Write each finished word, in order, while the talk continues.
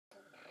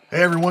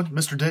Hey everyone,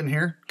 Mr. Denton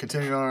here,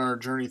 continuing on our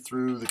journey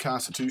through the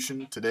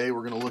Constitution. Today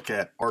we're going to look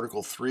at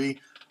Article 3,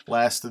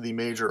 last of the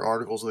major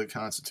articles of the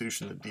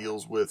Constitution that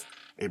deals with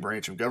a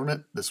branch of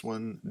government, this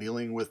one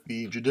dealing with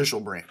the judicial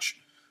branch.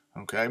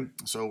 Okay,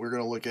 so we're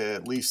going to look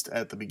at least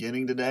at the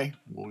beginning today.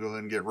 We'll go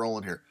ahead and get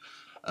rolling here.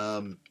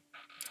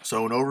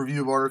 So an overview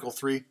of Article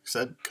 3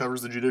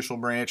 covers the judicial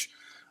branch,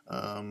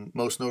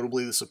 most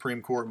notably the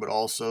Supreme Court, but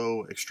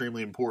also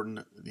extremely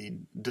important, the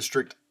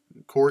district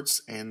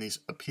courts and these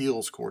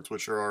appeals courts,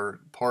 which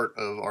are part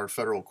of our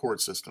federal court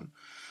system.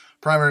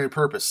 Primary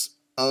purpose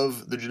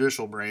of the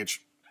judicial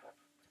branch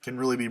can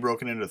really be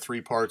broken into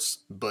three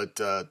parts, but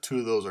two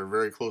of those are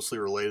very closely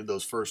related.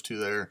 Those first two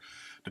there,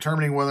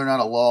 determining whether or not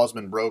a law has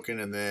been broken,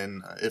 and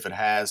then if it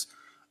has,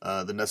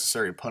 the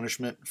necessary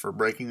punishment for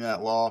breaking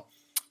that law,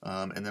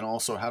 and then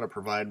also how to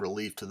provide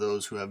relief to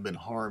those who have been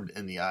harmed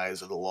in the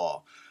eyes of the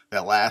law.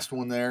 That last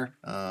one there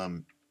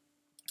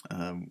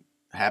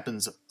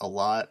happens a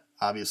lot,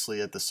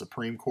 obviously at the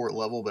Supreme Court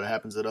level, but it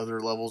happens at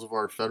other levels of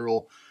our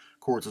federal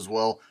courts as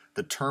well.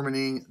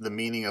 Determining the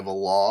meaning of a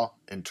law,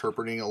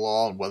 interpreting a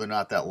law, and whether or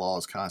not that law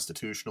is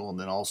constitutional, and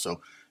then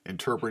also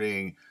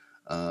interpreting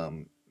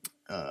the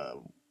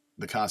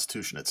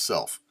Constitution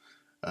itself.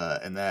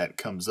 And that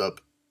comes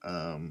up,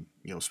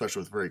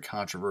 especially with very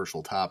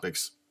controversial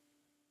topics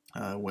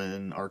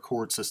when our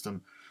court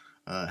system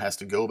has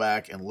to go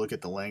back and look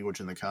at the language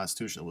in the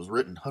Constitution that was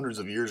written hundreds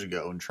of years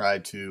ago and try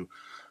to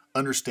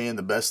understand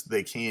the best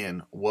they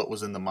can what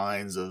was in the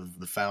minds of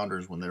the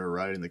founders when they were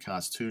writing the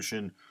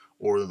Constitution,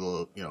 or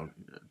the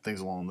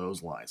things along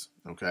those lines.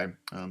 Okay,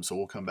 so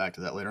we'll come back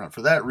to that later on.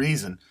 For that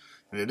reason,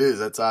 and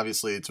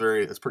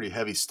it's pretty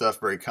heavy stuff,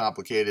 very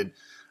complicated.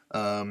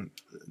 The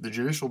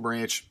judicial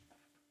branch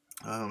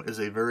is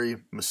a very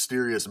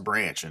mysterious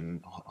branch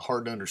and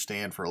hard to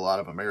understand for a lot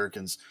of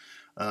Americans,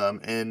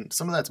 and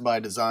some of that's by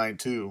design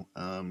too.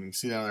 You can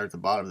see down there at the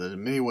bottom that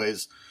in many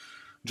ways,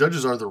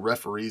 judges are the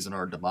referees in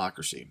our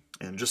democracy.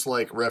 And just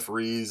like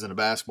referees in a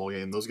basketball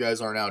game, those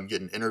guys aren't out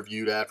getting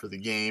interviewed after the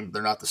game.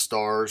 They're not the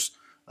stars.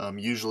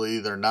 Usually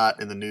they're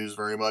not in the news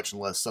very much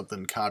unless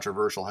something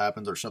controversial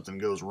happens or something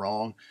goes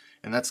wrong.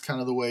 And that's kind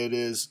of the way it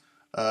is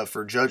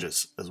for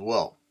judges as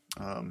well.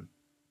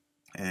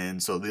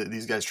 And so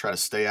these guys try to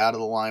stay out of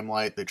the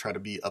limelight. They try to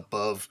be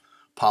above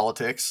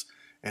politics.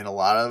 And a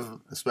lot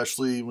of,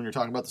 especially when you're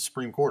talking about the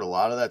Supreme Court, a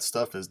lot of that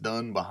stuff is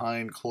done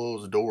behind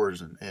closed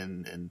doors,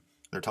 and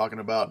they're talking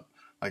about,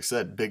 like I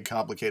said, big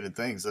complicated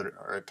things that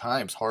are at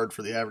times hard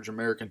for the average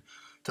American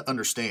to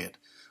understand.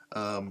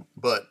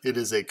 But it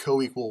is a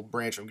co-equal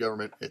branch of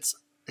government. It's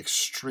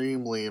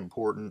extremely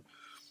important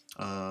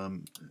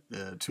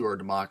to our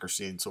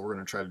democracy, and so we're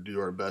going to try to do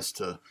our best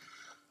to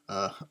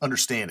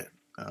understand it.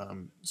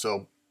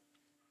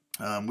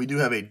 We do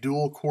have a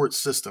dual court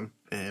system,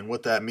 and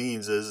what that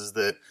means is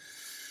that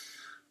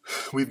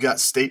we've got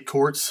state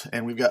courts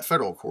and we've got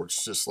federal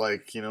courts, just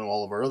like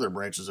all of our other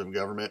branches of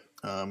government.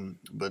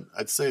 But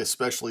I'd say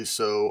especially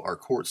so our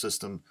court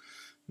system,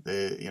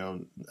 they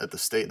at the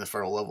state and the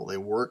federal level, they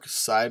work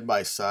side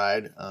by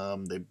side.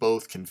 They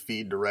both can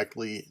feed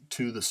directly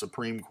to the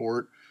Supreme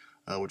Court,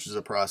 which is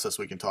a process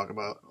we can talk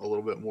about a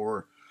little bit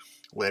more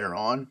later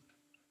on.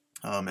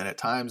 And at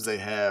times they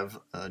have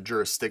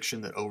jurisdiction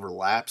that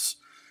overlaps.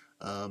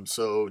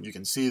 So you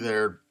can see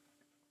there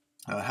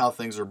how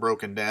things are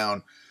broken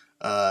down.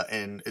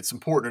 And it's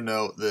important to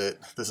note that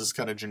this is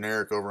kind of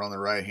generic over on the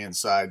right-hand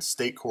side.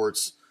 State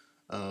courts,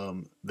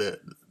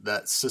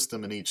 that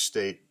system in each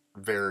state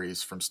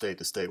varies from state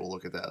to state. We'll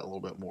look at that a little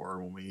bit more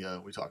when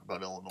we talk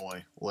about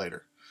Illinois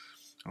later.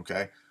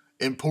 Okay,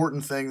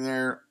 important thing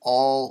there: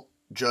 all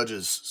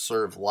judges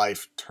serve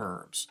life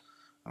terms.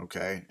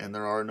 Okay, and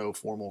there are no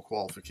formal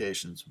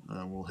qualifications.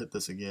 We'll hit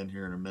this again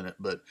here in a minute,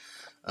 but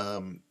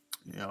the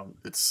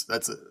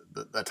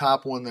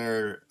top one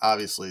there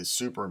obviously is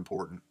super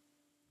important.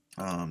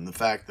 The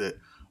fact that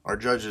our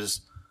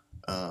judges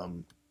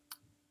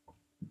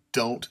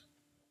don't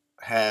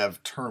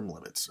have term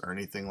limits or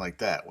anything like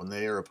that. When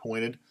they are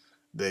appointed,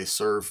 they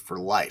serve for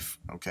life.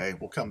 Okay,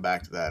 we'll come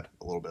back to that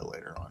a little bit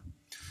later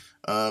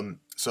on.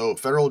 So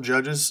federal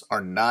judges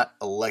are not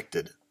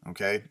elected.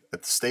 Okay,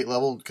 at the state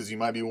level, because you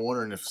might be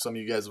wondering if some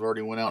of you guys have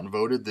already went out and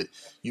voted, that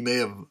you may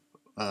have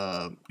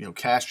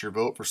cast your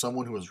vote for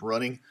someone who was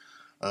running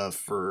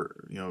for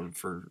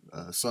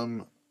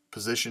some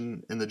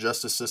position in the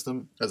justice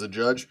system as a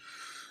judge.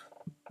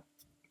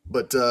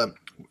 But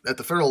at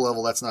the federal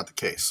level, that's not the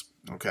case.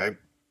 Okay,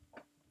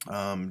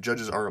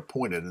 judges are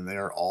appointed, and they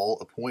are all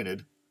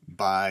appointed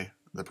by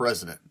the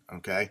president.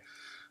 Okay,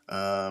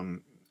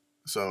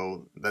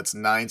 so that's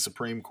 9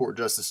 Supreme Court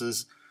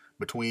justices.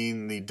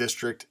 Between the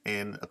district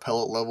and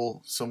appellate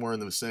level, somewhere in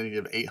the vicinity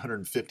of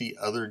 850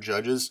 other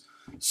judges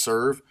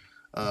serve,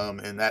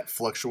 and that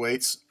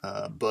fluctuates.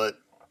 But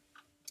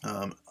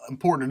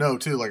important to know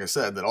too, like I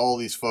said, that all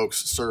these folks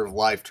serve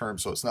life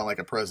terms, so it's not like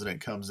a president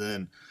comes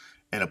in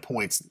and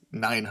appoints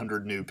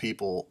 900 new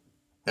people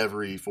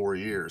every 4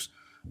 years.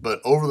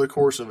 But over the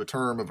course of a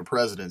term of a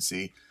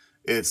presidency,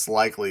 it's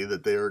likely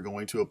that they are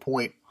going to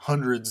appoint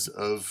hundreds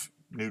of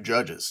new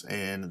judges,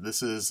 and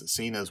this is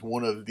seen as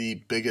one of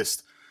the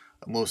biggest,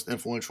 most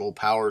influential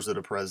powers that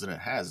a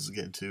president has, is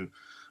getting to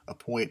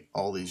appoint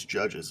all these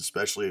judges,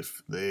 especially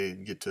if they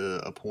get to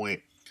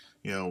appoint,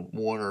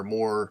 one or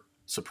more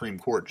Supreme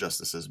Court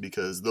justices,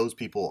 because those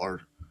people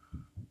are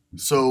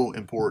so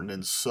important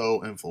and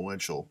so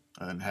influential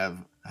and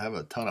have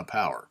a ton of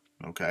power.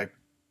 Okay,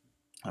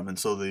 and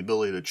so the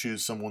ability to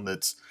choose someone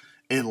that's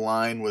in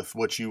line with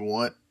what you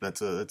want,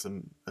 that's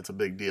a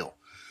big deal.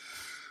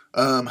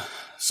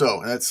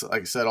 So that's,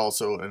 like I said,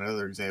 also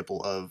another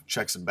example of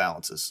checks and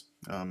balances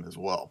as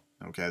well.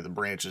 Okay, the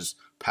branches,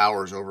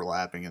 powers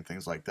overlapping, and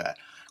things like that.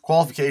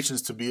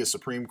 Qualifications to be a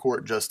Supreme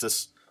Court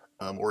justice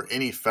or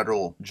any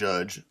federal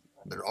judge,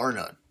 there are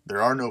none.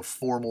 There are no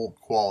formal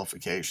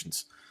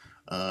qualifications.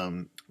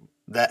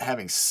 That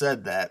having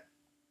said that,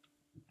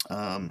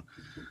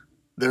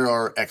 there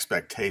are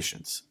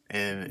expectations,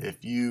 and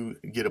if you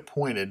get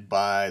appointed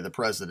by the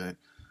president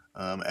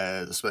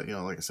as, like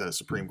I said, a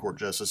Supreme Court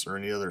justice or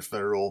any other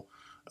federal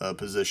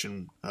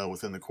position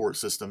within the court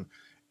system,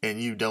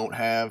 and you don't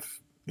have,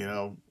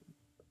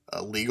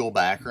 a legal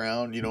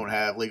background, you don't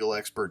have legal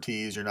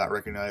expertise, you're not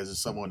recognized as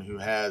someone who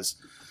has,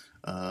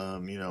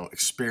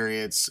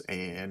 experience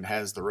and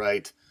has the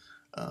right,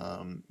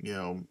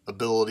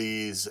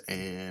 abilities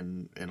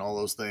and all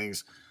those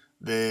things,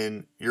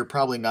 then you're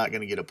probably not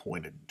going to get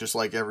appointed. Just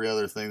like every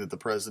other thing that the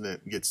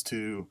president gets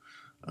to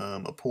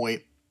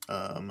appoint,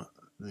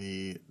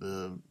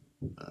 the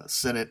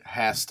Senate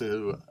has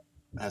to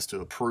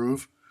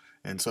approve.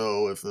 And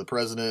so if the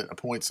president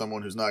appoints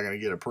someone who's not going to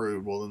get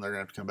approved, well, then they're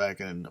going to have to come back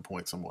and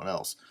appoint someone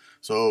else.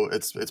 So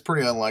it's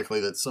pretty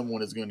unlikely that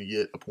someone is going to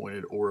get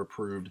appointed or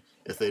approved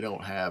if they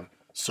don't have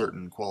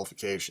certain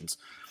qualifications.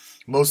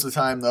 Most of the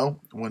time, though,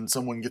 when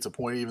someone gets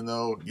appointed, even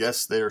though,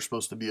 yes, they are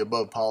supposed to be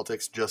above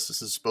politics,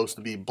 justice is supposed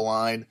to be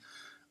blind,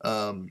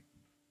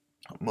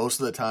 most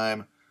of the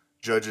time,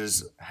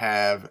 judges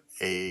have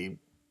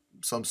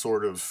some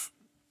sort of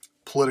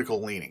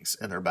political leanings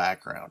in their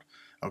background,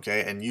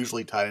 okay? And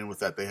usually tied in with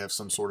that, they have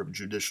some sort of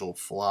judicial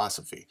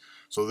philosophy.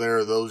 So there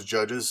are those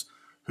judges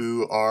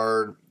who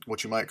are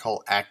what you might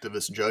call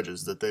activist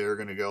judges, that they are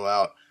going to go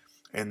out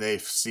and they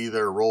see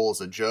their role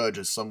as a judge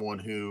as someone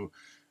who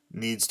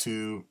needs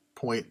to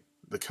point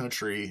the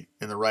country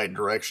in the right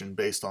direction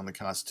based on the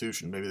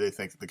Constitution. Maybe they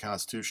think that the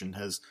Constitution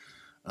has,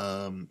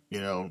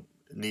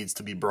 needs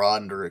to be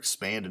broadened or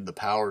expanded. The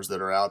powers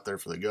that are out there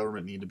for the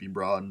government need to be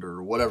broadened,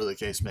 or whatever the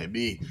case may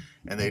be,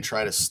 and they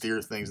try to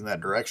steer things in that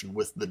direction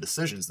with the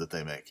decisions that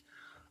they make.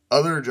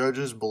 Other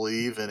judges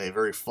believe in a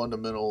very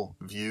fundamental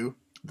view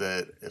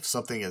that if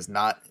something is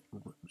not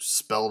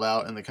spelled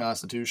out in the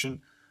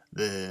Constitution,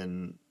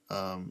 then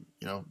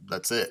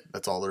that's it.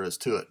 That's all there is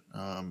to it.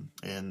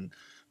 And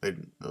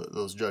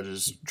those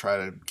judges try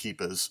to keep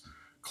as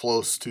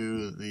close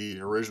to the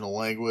original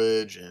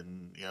language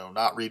and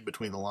not read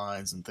between the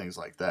lines and things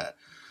like that.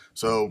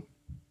 So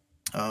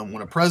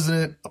when a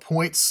president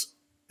appoints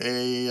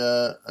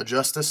a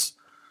justice,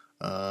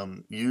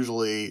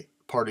 usually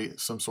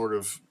some sort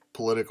of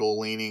political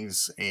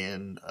leanings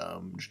and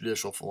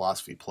judicial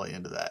philosophy play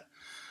into that.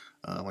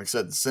 Like I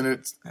said, the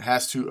Senate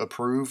has to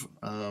approve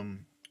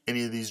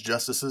any of these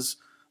justices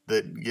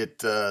that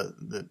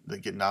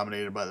get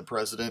nominated by the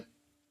president.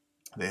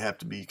 They have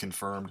to be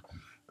confirmed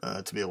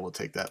to be able to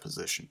take that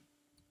position.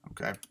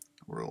 Okay,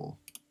 we'll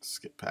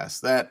skip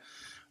past that.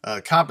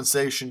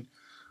 Compensation,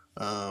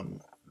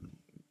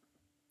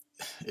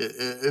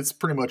 it's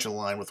pretty much in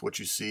line with what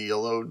you see,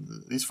 although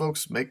these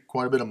folks make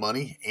quite a bit of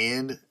money,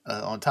 and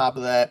on top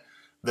of that,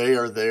 they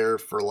are there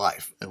for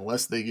life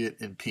unless they get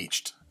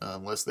impeached,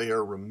 unless they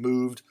are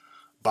removed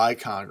by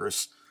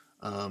Congress.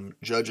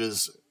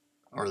 Judges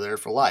are there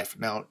for life.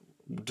 Now,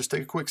 just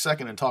take a quick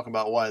second and talk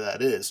about why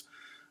that is.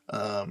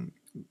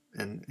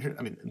 And here,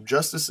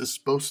 justice is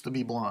supposed to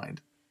be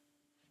blind.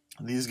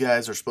 These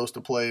guys are supposed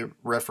to play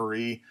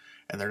referee,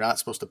 and they're not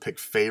supposed to pick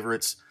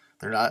favorites.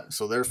 They're not.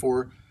 So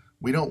therefore,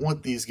 we don't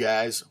want these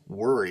guys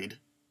worried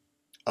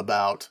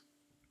about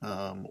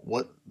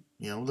what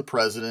the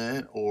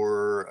president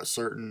or a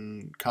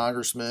certain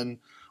congressman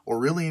or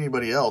really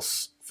anybody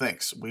else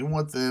thinks. We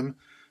want them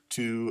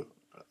to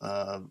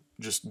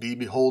just be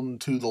beholden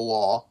to the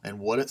law and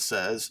what it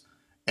says,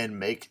 and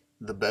make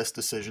the best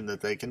decision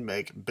that they can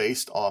make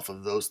based off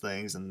of those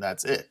things, and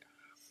that's it.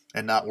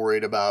 And not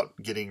worried about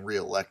getting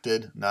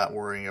reelected, not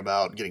worrying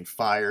about getting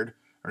fired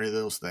or any of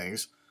those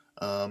things.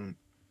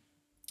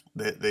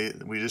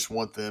 We just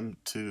want them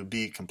to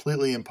be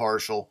completely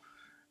impartial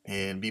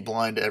and be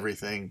blind to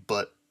everything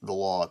but the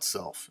law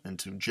itself and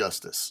to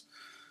justice.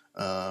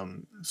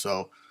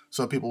 So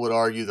some people would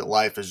argue that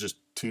life is just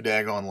too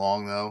daggone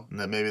long, though, and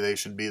that maybe they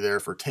should be there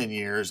for 10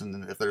 years,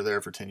 and if they're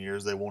there for 10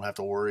 years, they won't have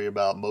to worry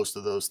about most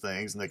of those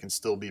things, and they can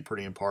still be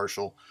pretty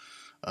impartial.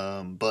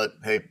 But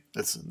hey,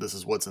 this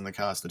is what's in the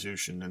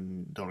Constitution,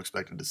 and don't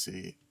expect to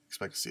see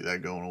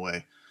that going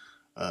away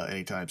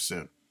anytime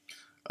soon.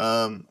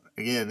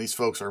 Again, these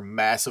folks are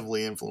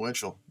massively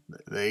influential.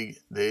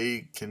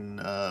 They can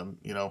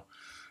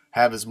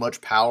have as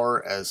much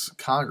power as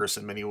Congress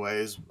in many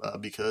ways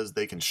because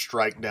they can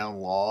strike down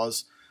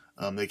laws.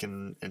 They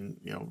can,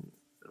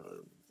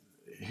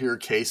 hear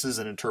cases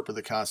and interpret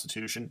the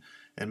Constitution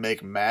and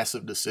make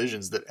massive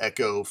decisions that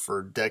echo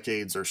for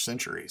decades or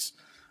centuries.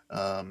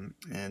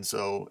 And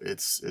so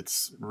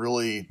it's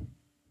really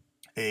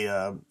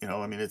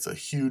it's a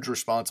huge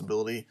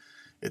responsibility.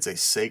 It's a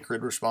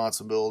sacred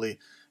responsibility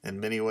in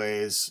many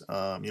ways.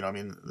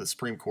 The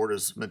Supreme Court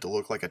is meant to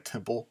look like a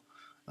temple,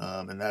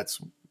 and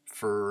that's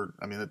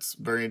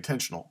very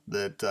intentional.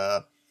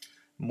 That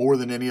more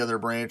than any other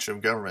branch of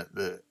government,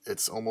 that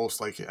it's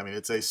almost like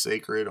it's a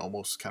sacred,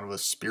 almost kind of a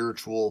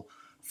spiritual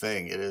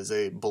thing. It is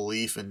a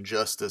belief in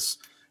justice,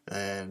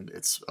 and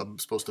it's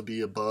supposed to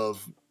be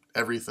above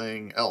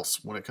everything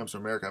else. When it comes to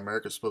America,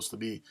 America is supposed to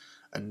be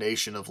a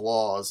nation of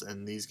laws,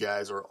 and these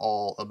guys are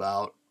all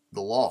about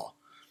the law.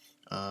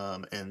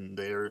 And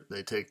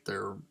they take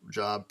their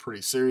job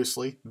pretty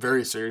seriously,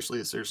 very seriously,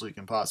 as seriously you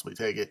can possibly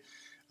take it.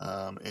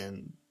 So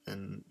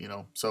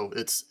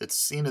it's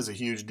seen as a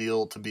huge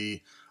deal to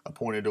be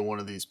appointed to one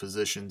of these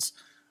positions.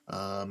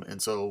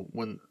 And so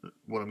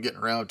what I'm getting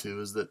around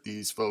to is that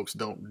these folks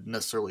don't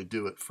necessarily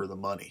do it for the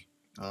money.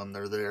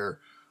 They're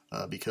there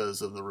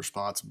because of the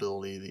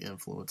responsibility, the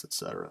influence,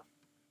 etc.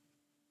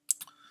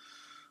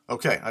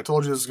 Okay, I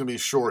told you this is going to be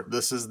short.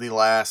 This is the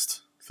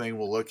last thing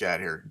we'll look at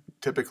here.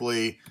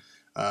 Typically,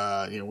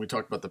 we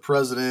talked about the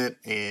president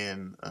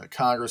and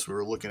Congress. We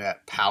were looking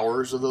at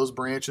powers of those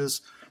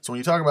branches. So when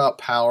you talk about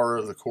power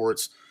of the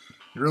courts,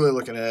 you're really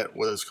looking at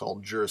what is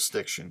called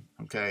jurisdiction,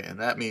 okay? And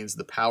that means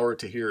the power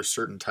to hear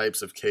certain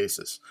types of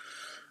cases.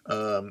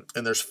 And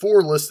there's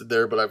 4 listed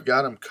there, but I've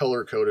got them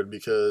color-coded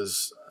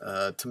because,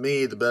 to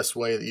me,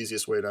 the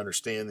easiest way to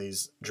understand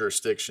these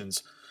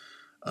jurisdictions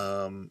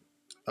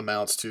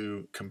amounts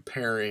to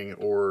comparing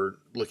or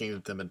looking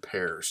at them in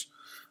pairs,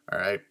 all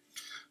right?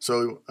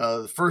 So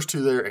the first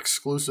 2 there,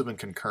 exclusive and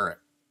concurrent.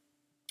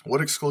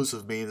 What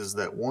exclusive means is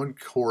that one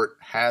court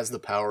has the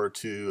power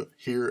to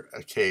hear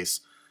a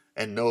case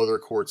and no other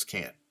courts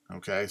can.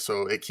 Okay,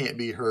 so it can't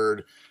be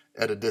heard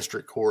at a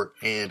district court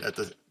and at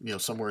the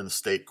somewhere in the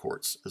state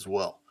courts as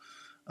well.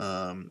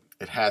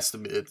 It has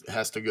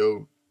to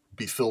go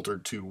be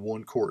filtered to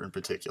one court in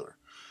particular.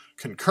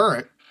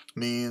 Concurrent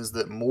means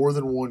that more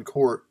than one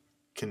court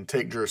can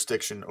take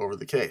jurisdiction over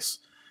the case,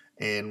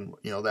 and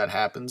that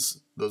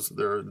happens. There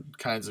are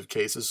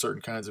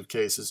certain kinds of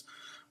cases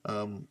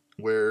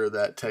where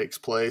that takes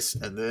place,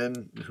 and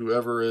then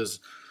whoever is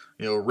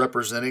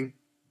representing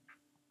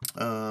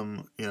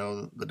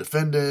the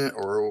defendant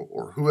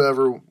or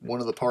whoever, one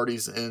of the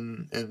parties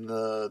in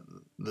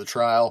the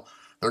trial,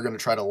 they're going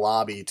to try to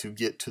lobby to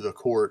get to the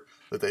court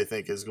that they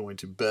think is going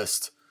to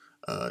best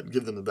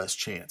give them the best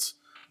chance,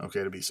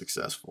 okay, to be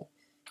successful.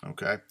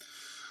 Okay.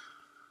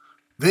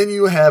 Then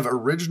you have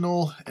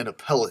original and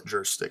appellate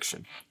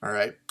jurisdiction. All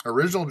right.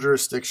 Original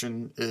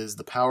jurisdiction is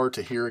the power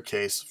to hear a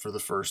case for the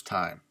first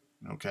time.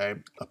 Okay.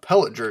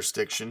 Appellate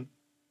jurisdiction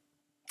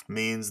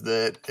means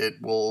that it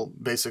will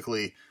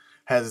basically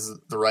has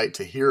the right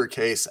to hear a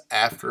case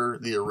after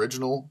the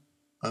original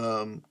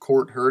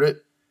court heard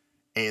it,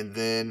 and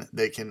then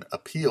they can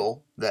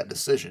appeal that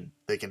decision.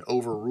 They can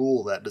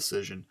overrule that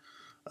decision.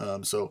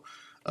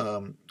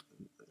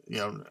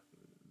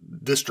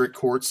 District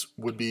courts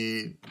would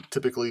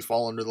typically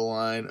fall under the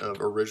line of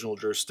original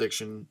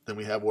jurisdiction. Then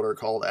we have what are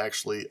called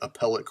actually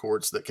appellate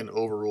courts that can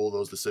overrule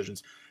those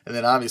decisions. And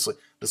then obviously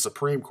the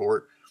Supreme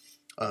Court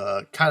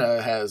kind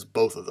of has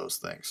both of those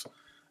things.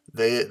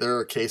 There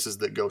are cases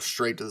that go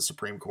straight to the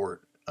Supreme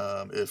Court.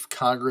 If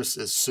Congress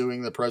is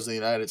suing the President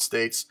of the United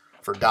States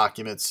for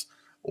documents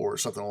or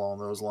something along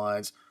those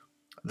lines,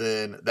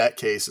 then that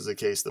case is a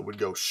case that would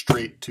go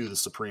straight to the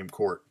Supreme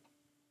Court.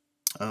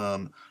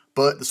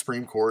 But the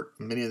Supreme Court,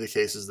 many of the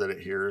cases that it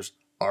hears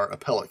are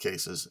appellate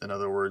cases. In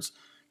other words,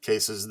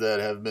 cases that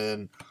have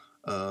been,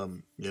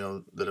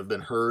 that have been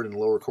heard in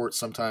lower courts,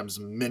 sometimes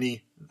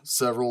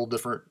several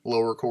different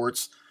lower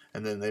courts,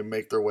 and then they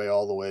make their way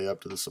all the way up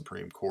to the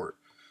Supreme Court.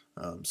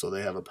 So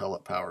they have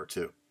appellate power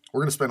too.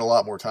 We're going to spend a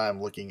lot more time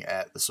looking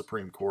at the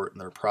Supreme Court and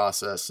their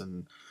process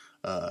and,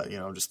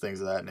 just things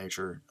of that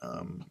nature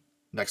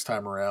next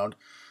time around.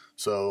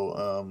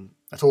 So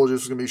I told you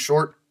this was going to be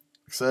short.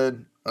 Like I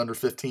said, under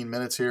 15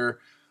 minutes here.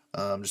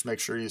 Just make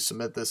sure you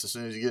submit this as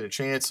soon as you get a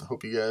chance. I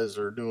hope you guys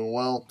are doing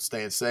well,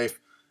 staying safe.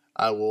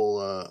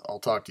 I'll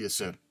talk to you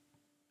soon.